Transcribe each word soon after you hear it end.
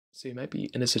So you might be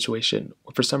in a situation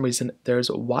where for some reason there's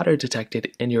water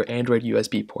detected in your Android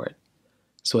USB port.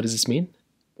 So what does this mean?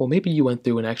 Well, maybe you went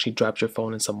through and actually dropped your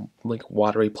phone in some like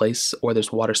watery place, or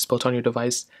there's water spilt on your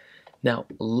device. Now,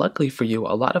 luckily for you,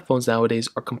 a lot of phones nowadays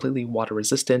are completely water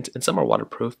resistant and some are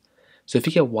waterproof. So if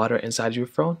you get water inside your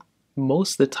phone,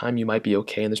 most of the time you might be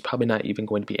okay, and there's probably not even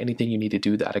going to be anything you need to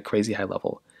do at a crazy high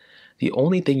level. The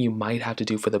only thing you might have to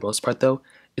do for the most part though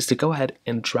is to go ahead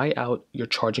and dry out your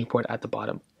charging port at the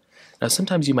bottom. Now,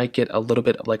 sometimes you might get a little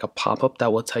bit of like a pop-up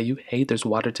that will tell you, hey, there's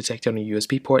water detected on your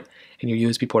USB port and your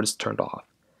USB port is turned off.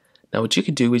 Now, what you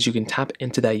can do is you can tap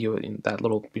into that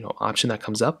little option that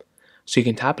comes up. So you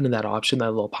can tap into that option,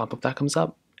 that little pop-up that comes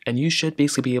up, and you should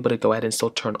basically be able to go ahead and still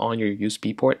turn on your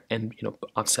USB port and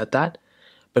offset that.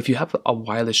 But if you have a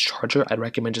wireless charger, I'd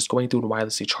recommend just going through and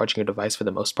wirelessly charging your device for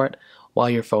the most part while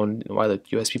the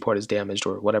USB port is damaged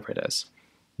or whatever it is.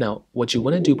 Now, what you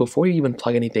want to do before you even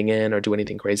plug anything in or do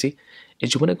anything crazy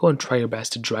is you want to go and try your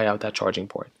best to dry out that charging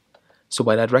port. So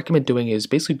what I'd recommend doing is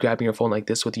basically grabbing your phone like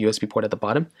this with the USB port at the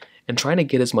bottom and trying to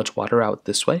get as much water out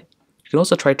this way. You can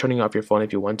also try turning off your phone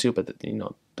if you want to, but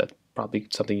that's probably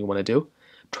something you want to do.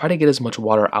 Try to get as much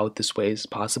water out this way as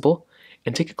possible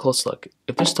and take a close look.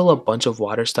 If there's still a bunch of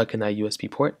water stuck in that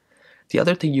USB port, the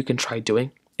other thing you can try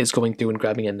doing is going through and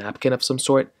grabbing a napkin of some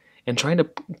sort and trying to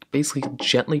basically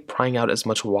gently prying out as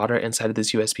much water inside of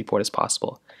this USB port as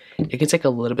possible. It can take a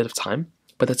little bit of time,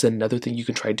 but that's another thing you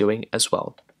can try doing as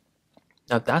well.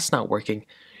 Now, if that's not working,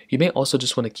 you may also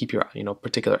just want to keep your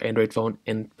particular Android phone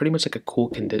in pretty much like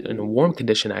in a warm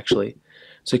condition actually.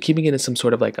 So keeping it in some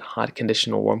sort of like a hot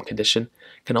condition or warm condition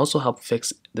can also help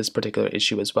fix this particular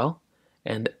issue as well.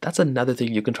 And that's another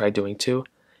thing you can try doing too.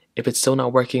 If it's still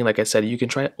not working, like I said, you can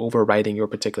try overriding your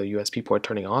particular USB port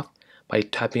turning off by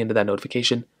tapping into that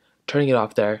notification, turning it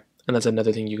off there, and that's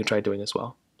another thing you can try doing as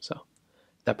well. So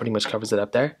that pretty much covers it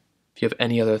up there. If you have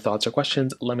any other thoughts or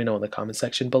questions, let me know in the comment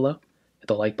section below. Hit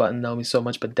the like button, that would mean so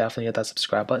much, but definitely hit that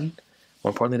subscribe button.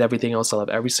 More importantly than everything else, I love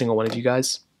every single one of you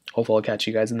guys. Hopefully I'll catch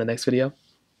you guys in the next video.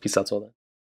 Peace out till then.